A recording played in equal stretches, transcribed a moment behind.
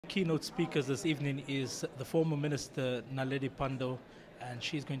Keynote speakers this evening is the former Minister Naledi Pandor, and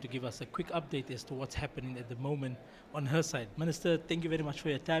she's going to give us a quick update as to what's happening at the moment on her side. Minister, thank you very much for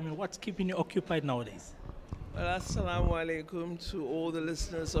your time, and what's keeping you occupied nowadays? Well, assalamu alaikum to all the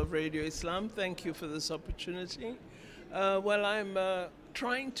listeners of Radio Islam. Thank you for this opportunity. I'm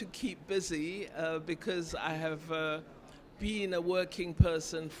trying to keep busy because I have been a working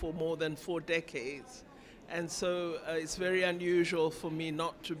person for more than 4 decades. And so it's very unusual for me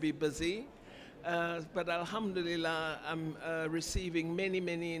not to be busy. But alhamdulillah, I'm receiving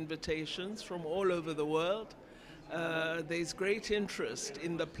many invitations from all over the world. There's great interest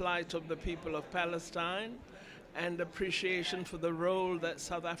in the plight of the people of Palestine and appreciation for the role that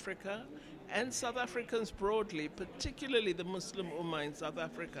South Africa and South Africans broadly, particularly the Muslim Ummah in South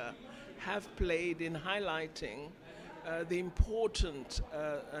Africa, have played in highlighting the important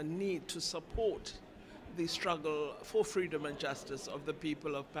need to support the struggle for freedom and justice of the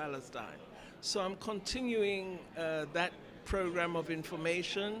people of Palestine. So I'm continuing that program of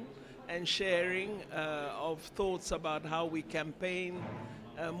information and sharing of thoughts about how we campaign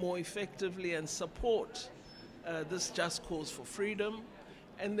more effectively and support this just cause for freedom.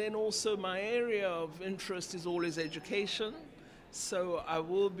 And then also my area of interest is always education. So I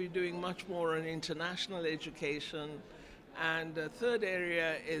will be doing much more on international education. And the third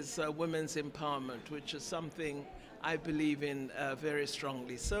area is women's empowerment, which is something I believe in very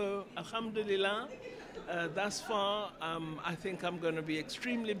strongly. So, alhamdulillah, thus far, I think I'm going to be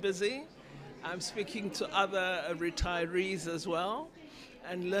extremely busy. I'm speaking to other retirees as well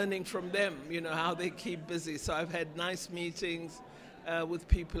and learning from them, how they keep busy. So I've had nice meetings with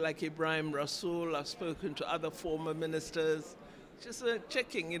people like Ibrahim Rasool. I've spoken to other former ministers, just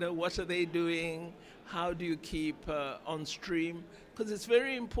checking, what are they doing? How do you keep on stream? Because it's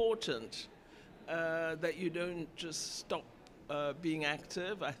very important that you don't just stop being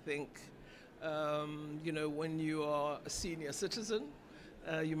active. I think, when you are a senior citizen,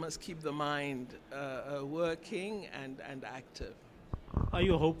 you must keep the mind working and active. Are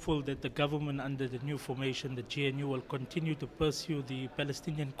you hopeful that the government under the new formation, the GNU, will continue to pursue the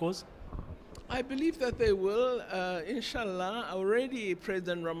Palestinian cause? I believe that they will, inshallah. Already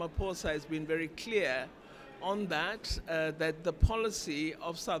President Ramaphosa has been very clear on that, that the policy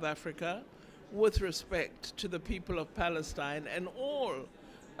of South Africa with respect to the people of Palestine and all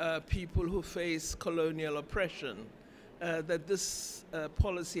people who face colonial oppression, that this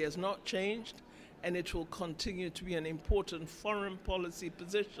policy has not changed, and it will continue to be an important foreign policy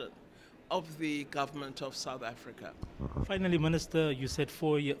position of the government of South Africa. Finally, Minister, you said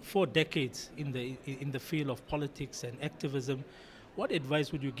 4 decades in the field of politics and activism. What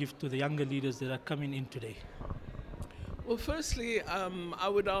advice would you give to the younger leaders that are coming in today? Well, firstly, I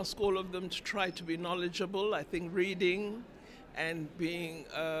would ask all of them to try to be knowledgeable. I think reading and being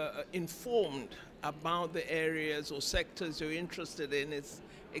informed about the areas or sectors you're interested in is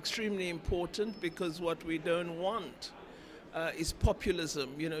extremely important, because what we don't want is populism,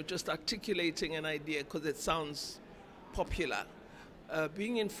 just articulating an idea because it sounds popular.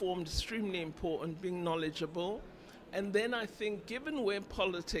 Being informed is extremely important, being knowledgeable. And then I think, given where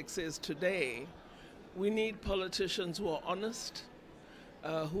politics is today, we need politicians who are honest,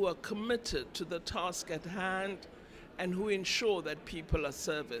 who are committed to the task at hand, and who ensure that people are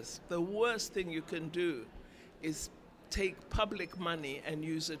serviced. The worst thing you can do is take public money and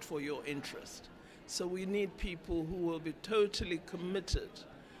use it for your interest. So we need people who will be totally committed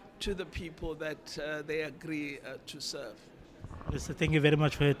to the people that they agree to serve. Minister, thank you very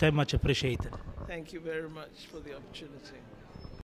much for your time. Much appreciated. Thank you very much for the opportunity.